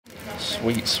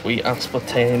Sweet, sweet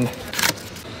aspartame.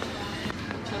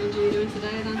 What challenge are you doing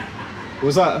today then? What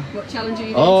was that? What challenge are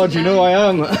you doing Oh, today? do you know I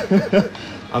am?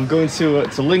 I'm going to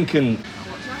Lincoln.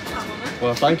 I'll watch out for that one, then.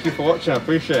 Well, thank you for watching. I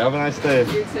appreciate it. Have a nice day.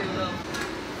 You too, Will.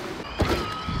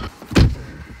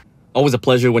 Always a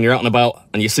pleasure when you're out and about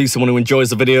and you see someone who enjoys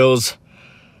the videos.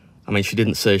 I mean, she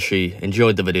didn't say she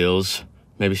enjoyed the videos.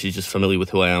 Maybe she's just familiar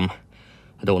with who I am.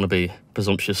 I don't want to be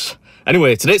presumptuous.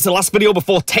 Anyway, today's the last video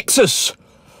before Texas.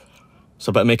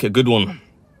 So I better make it a good one.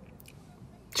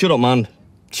 Shut up, man.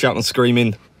 Shouting and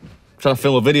screaming. I'm trying to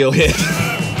film a video here.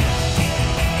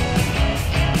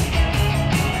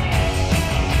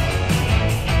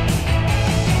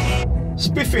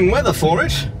 Spiffing weather for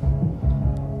it.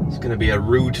 It's going to be a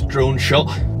rude drone shot.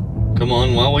 Come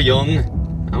on, while we're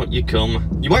young, out you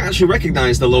come. You might actually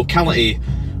recognise the locality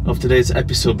of today's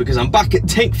episode because I'm back at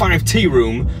Take 5 Tea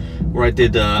Room where I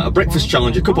did a breakfast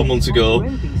challenge a couple months ago,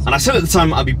 and I said at the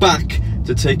time I'd be back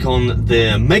to take on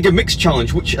the Mega Mix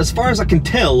Challenge, which as far as I can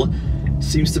tell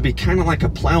seems to be kind of like a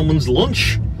ploughman's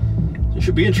lunch. So it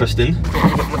should be interesting.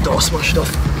 I've got my door smashed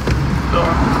off.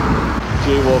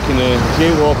 Jaywalking here.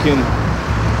 Jaywalking.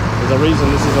 There's a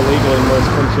reason this is illegal in most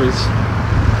countries.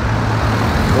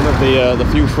 One of the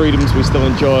few freedoms we still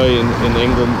enjoy in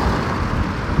England.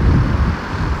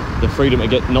 The freedom to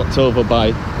get knocked over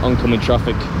by oncoming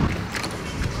traffic.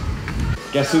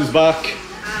 Guess who's back?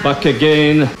 Back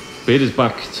again. Beard is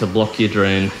back to block your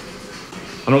drain.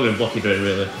 I'm not going to block your drain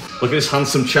really. Look at this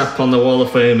handsome chap on the wall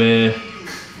of fame here.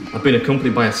 I've been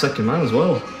accompanied by a second man as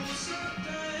well.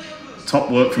 Top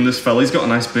work from this fella. He's got a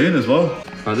nice beard as well.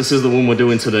 Right, this is the one we're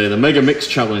doing today, the Mega Mix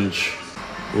Challenge.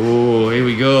 Oh, here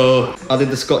we go. I did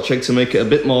the Scotch egg to make it a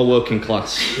bit more working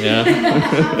class. Yeah.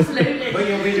 Absolutely. But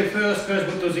you'll be the first person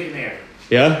who does it in here.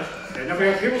 Yeah? Now,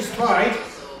 people's tried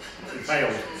and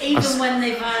failed. Even when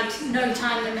they've had no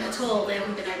time limit at all, they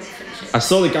haven't been able to finish it. I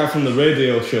saw the guy from the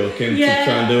radio show came to try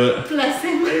and do it. Bless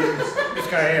him. This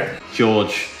guy here.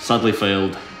 George, sadly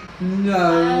failed.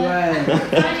 No way.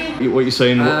 What are you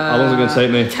saying? How long is it going to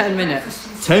take me? 10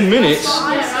 minutes. 10 minutes?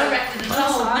 I reckon it's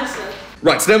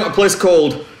Right, today I'm at a place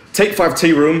called Take 5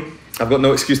 Tea Room. I've got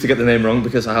no excuse to get the name wrong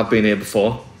because I have been here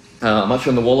before. I'm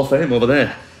actually on the wall of fame over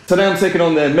there. Today I'm taking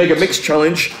on the Mega Mix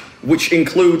Challenge, which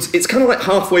includes, it's kind of like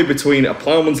halfway between a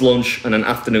ploughman's lunch and an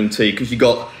afternoon tea, because you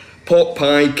got pork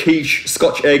pie, quiche,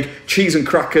 Scotch egg, cheese and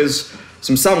crackers,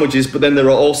 some sandwiches, but then there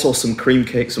are also some cream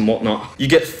cakes and whatnot. You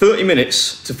get 30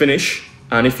 minutes to finish,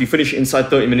 and if you finish it inside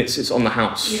 30 minutes, it's on the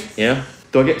house. Yes. Yeah?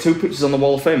 Do I get 2 pictures on the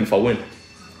wall of fame if I win?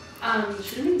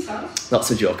 Shouldn't so.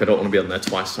 That's a joke, I don't want to be on there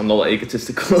twice. I'm not that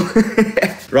egotistical.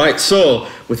 Right, so,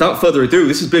 without further ado,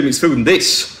 this is BeardMeatsFood, and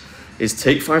this is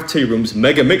Take 5 Tea Room's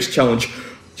Mega Mix Challenge.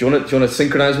 Do you want to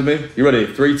synchronise with me? You ready?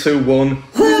 3, 2, 1.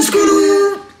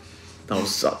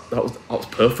 That was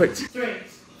perfect. 3,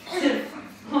 2,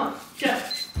 1, go.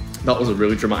 That was a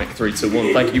really dramatic 3, 2,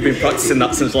 1. Thank you. You've been practicing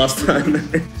that since last time.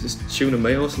 Is this tuna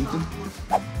mayo or something?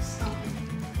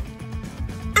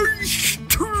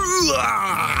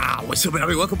 What's up,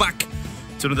 everybody? Welcome back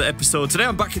to another episode. Today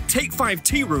I'm back at Take 5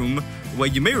 Tea Room, where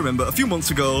you may remember a few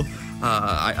months ago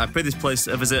I paid this place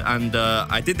a visit and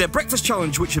I did their breakfast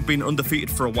challenge, which had been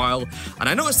undefeated for a while, and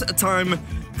I noticed at the time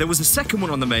there was a second one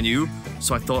on the menu,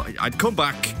 so I thought I'd come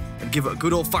back and give it a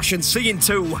good old-fashioned seeing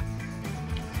too.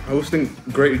 I always think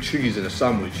grated cheese in a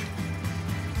sandwich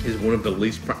is one of the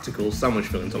least practical sandwich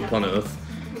fillings on planet Earth.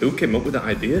 Who came up with that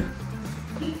idea?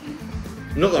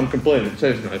 Not that I'm complaining, it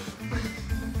tastes nice.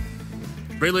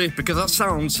 Really? Because that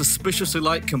sounds suspiciously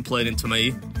like complaining to me.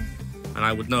 And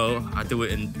I would know, I do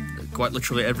it in quite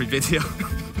literally every video.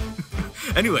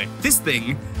 Anyway, this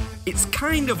thing, it's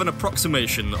kind of an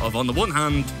approximation of, on the one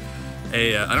hand,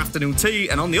 an afternoon tea,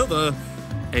 and on the other,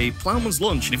 a ploughman's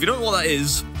lunch. And if you don't know what that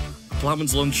is, a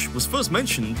ploughman's lunch was first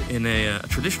mentioned in a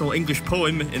traditional English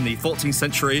poem in the 14th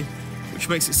century, which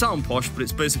makes it sound posh, but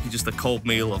it's basically just a cold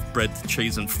meal of bread,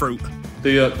 cheese, and fruit.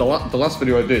 The last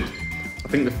video I did, I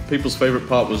think the people's favourite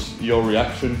part was your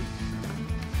reaction.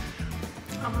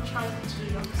 I'm gonna try not to do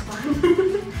that this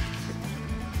time.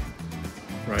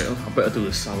 Right, I better do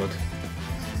the salad.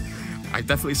 I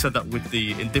definitely said that with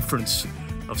the indifference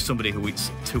of somebody who eats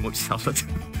too much salad.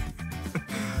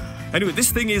 Anyway,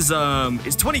 this thing is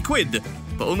 20 quid,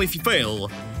 but only if you fail.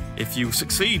 If you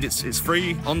succeed, it's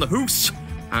free on the hoose,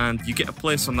 and you get a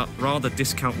place on that rather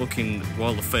discount-looking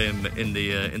wall of fame in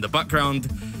the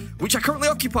background, which I currently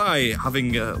occupy,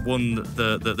 having won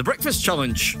the breakfast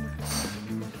challenge.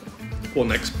 What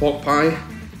next? Pork pie?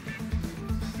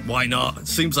 Why not?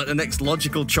 Seems like the next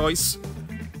logical choice.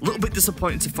 A little bit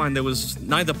disappointed to find there was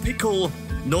neither pickle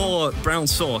nor brown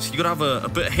sauce. You gotta have a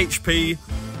bit of HP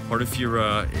or if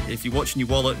you're watching your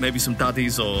wallet, maybe some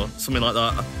daddies or something like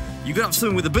that, you're gonna have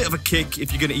something with a bit of a kick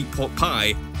if you're gonna eat pork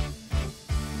pie.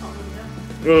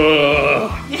 That's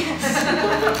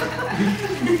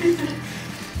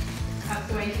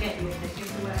the way to get you with it,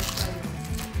 give the worst flavour.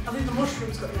 I think the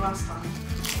mushrooms got you last time,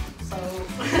 so...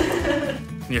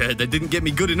 Yeah, they didn't get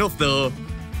me good enough though.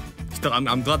 Still,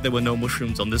 I'm glad there were no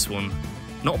mushrooms on this one.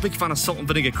 Not a big fan of salt and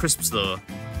vinegar crisps though.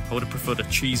 I would have preferred a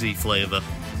cheesy flavour. I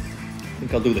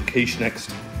think I'll do the quiche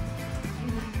next.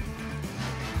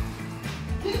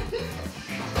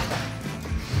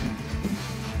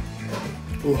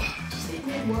 Just eat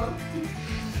me one.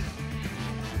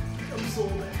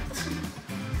 Absorb it.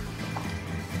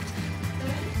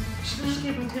 She didn't just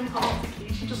give him half the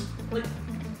key, she just like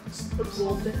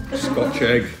absorbed it. Scotch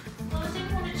egg. Well, I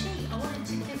didn't want to cheat. I wanted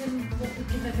to give him what we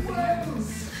give everybody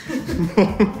else.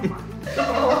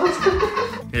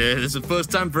 Yeah, this is the first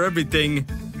time for everything.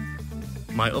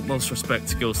 My utmost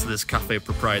respect goes to this cafe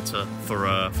proprietor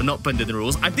for not bending the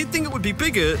rules. I did think it would be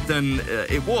bigger than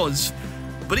it was,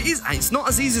 but it's not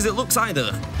as easy as it looks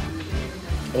either.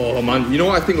 Oh man, you know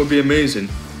what I think would be amazing?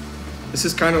 This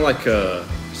is kind of like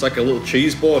it's like a little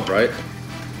cheese board, right?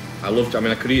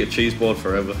 I could eat a cheese board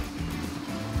forever.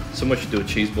 Someone should do a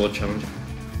cheese board challenge.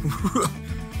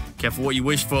 Careful what you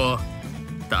wish for.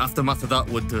 The aftermath of that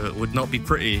would not be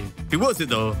pretty. Be worth it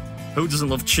though. Who doesn't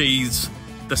love cheese?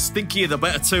 The stinkier the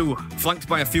better too. Flanked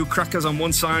by a few crackers on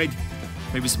one side,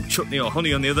 maybe some chutney or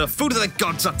honey on the other. Food of the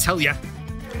gods, I tell ya.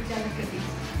 Very delicate.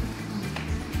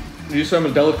 You say I'm a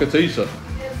delicatessen?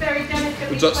 It's very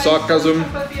delicate. Was that sarcasm?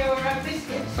 Of your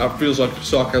biscuits. That feels like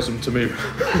sarcasm to me.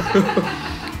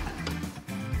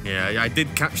 Yeah, I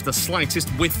did catch the slightest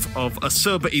whiff of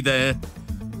acerbity there.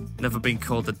 Never been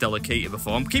called a delicatessen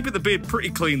before. I'm keeping the beard pretty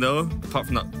clean though, apart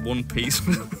from that one piece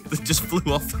that just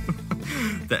flew off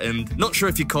the end. Not sure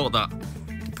if you caught that.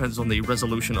 Depends on the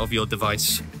resolution of your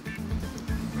device.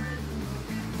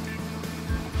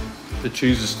 The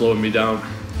cheese is slowing me down.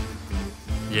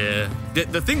 Yeah.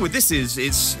 The thing with this is,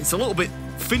 it's a little bit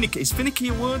finicky. Is finicky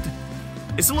a word?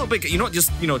 It's a little bit, you're not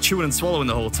just, chewing and swallowing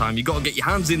the whole time. You got to get your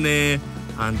hands in there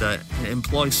and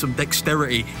employ some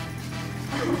dexterity.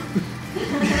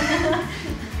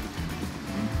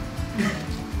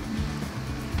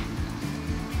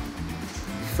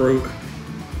 Fruit.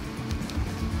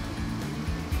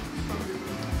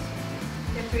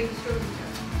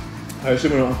 I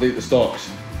assume I don't have to eat the stalks.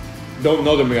 Don't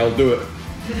nod at me, I'll do it.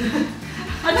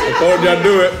 I told you I'd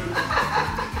do it.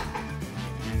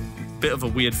 Bit of a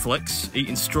weird flex,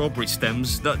 eating strawberry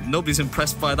stems. Nobody's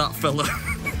impressed by that fella.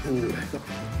 Ooh,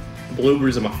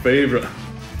 blueberries are my favourite.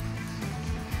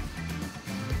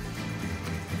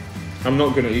 I'm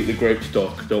not going to eat the grape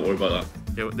stalk, don't worry about that.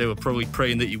 They were probably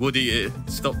praying that you would eat it.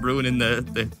 Stop ruining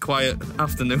the quiet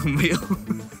afternoon meal.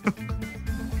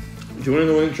 Do you want to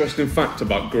know an interesting fact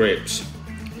about grapes?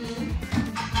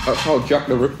 That's how Jack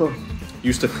the Ripper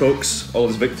used to coax all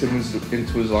his victims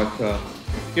into his,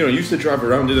 he used to drive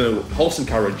around in a horse and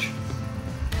carriage.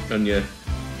 And yeah.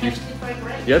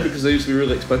 Yeah, because they used to be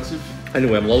really expensive.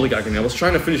 Anyway, I'm lollygagging. I was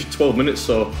trying to finish 12 minutes,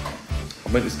 so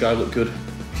I'll make this guy look good.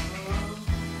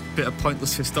 Bit of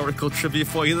pointless historical trivia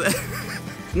for you there.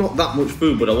 Not that much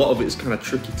food, but a lot of it is kind of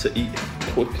tricky to eat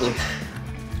quickly.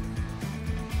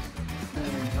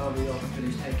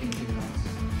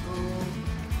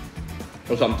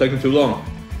 What's that, I'm taking too long?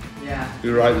 Yeah.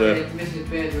 You're right there. Mrs.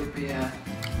 Beard would be,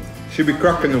 She'd be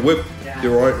cracking the whip. Yeah.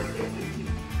 You're right.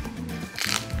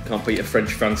 Can't beat a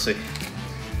French fancy.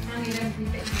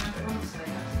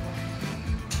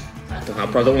 I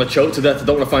probably don't want to choke to death, I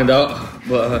don't want to find out,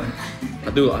 but I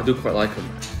do quite like them.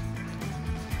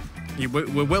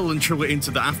 We're well and truly into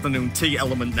the afternoon tea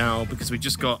element now because we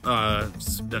just got a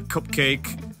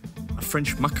cupcake, a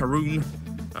French macaroon,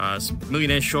 some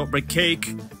millionaire shortbread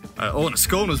cake, and a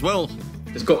scone as well.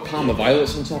 It's got Parma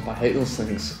violets on top, I hate those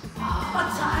things.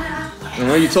 I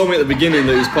know you told me at the beginning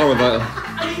that it was Parma violet.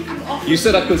 You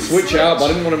said I could switch it out, but I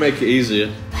didn't want to make it easier.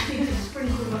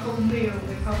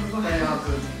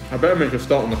 I better make a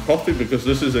start on the coffee because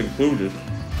this is included.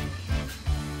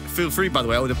 Feel free, by the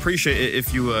way, I would appreciate it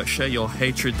if you share your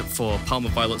hatred for Parma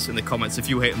violets in the comments if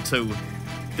you hate them too.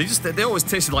 They always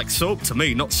tasted like soap to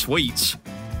me, not sweets.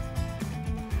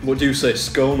 What do you say,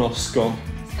 scone or scone?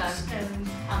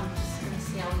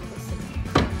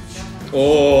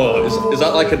 Oh, is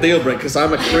that like a deal breaker? Because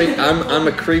I'm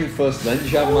a cream first then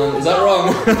jam man. Is that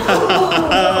wrong?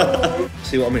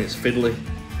 See what I mean? It's fiddly.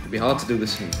 It'd be hard to do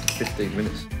this in 15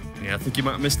 minutes. Yeah, I think you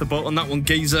might have missed the boat on that one,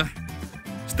 geezer.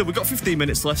 Still, we've got 15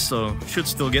 minutes left, so should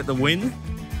still get the win.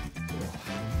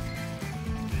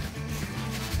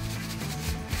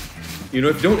 You know,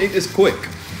 if you don't eat this quick,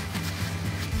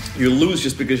 You lose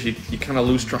just because you kind of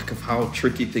lose track of how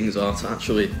tricky things are to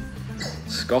actually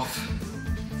scoff.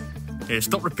 Yeah,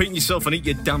 stop repeating yourself and eat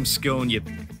your damn scone, you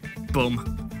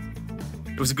bum.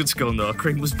 It was a good scone though,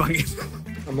 cream was banging.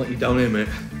 I'm letting you down here, mate.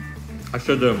 I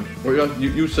said,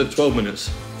 you said 12 minutes.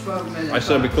 12 minutes. I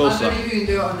said it'd be closer. I don't think you can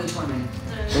do it under 20.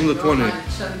 Under 20? Like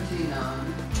 17 now.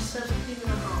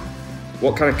 17.5.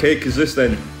 What kind of cake is this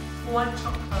then? White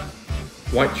chocolate.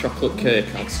 White chocolate cake.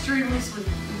 Extremely sweet.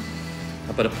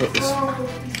 I better put this.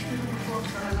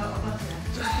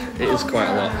 It is quite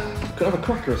a lot. Could I have a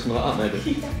cracker or something like that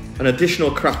maybe? An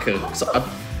additional cracker. 'Cause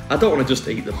I don't want to just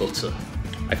eat the butter.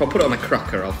 If I put it on a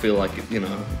cracker, I'll feel like, you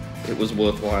know, it was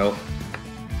worthwhile.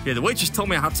 Yeah, the waitress told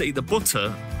me I had to eat the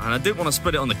butter, and I didn't want to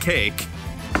spread it on the cake.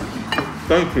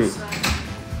 Thank you.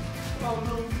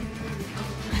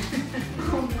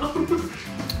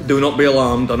 Do not be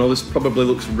alarmed. I know this probably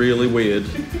looks really weird,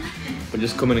 but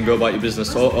just come in and go about your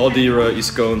business. Order your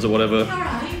scones or whatever. Alright,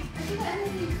 have you got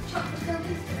any chocolate filled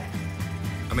yesterday?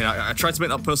 I mean, I tried to make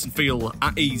that person feel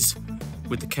at ease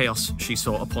with the chaos she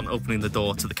saw upon opening the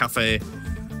door to the cafe.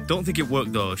 Don't think it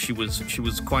worked though. She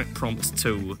was quite prompt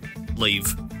to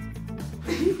leave.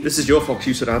 This is your fault.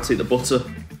 You said I had to eat the butter.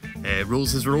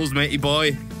 Rules is rules, matey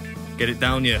boy. Get it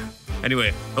down, yeah.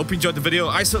 Anyway, hope you enjoyed the video.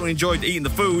 I certainly enjoyed eating the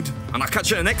food, and I'll catch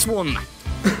you in the next one.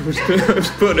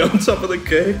 Just putting it on top of the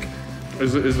cake.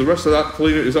 Is the rest of that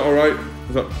clean? Is that all right?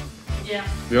 Is that? Yeah.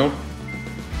 Yeah.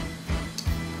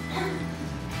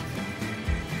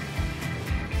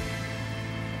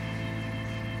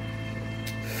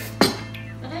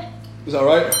 Is that all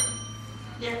right?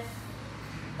 Yeah.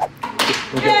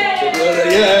 Okay.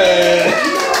 Yeah.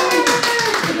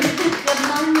 You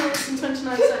have 9 minutes and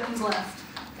 29 seconds left.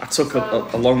 I took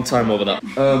a long time over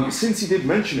that. Since you did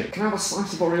mention it, can I have a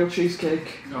slice of Oreo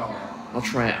cheesecake? No. I'll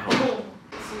try it out.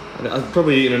 I've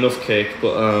probably eaten enough cake,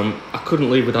 but I couldn't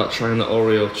leave without trying the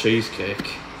Oreo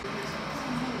cheesecake.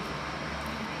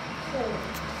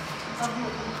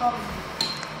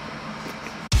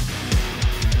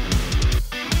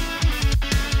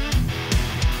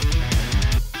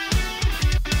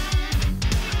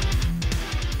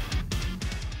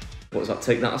 What does that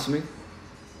take that as me?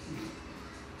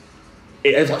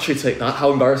 It is actually take that.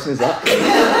 How embarrassing is that?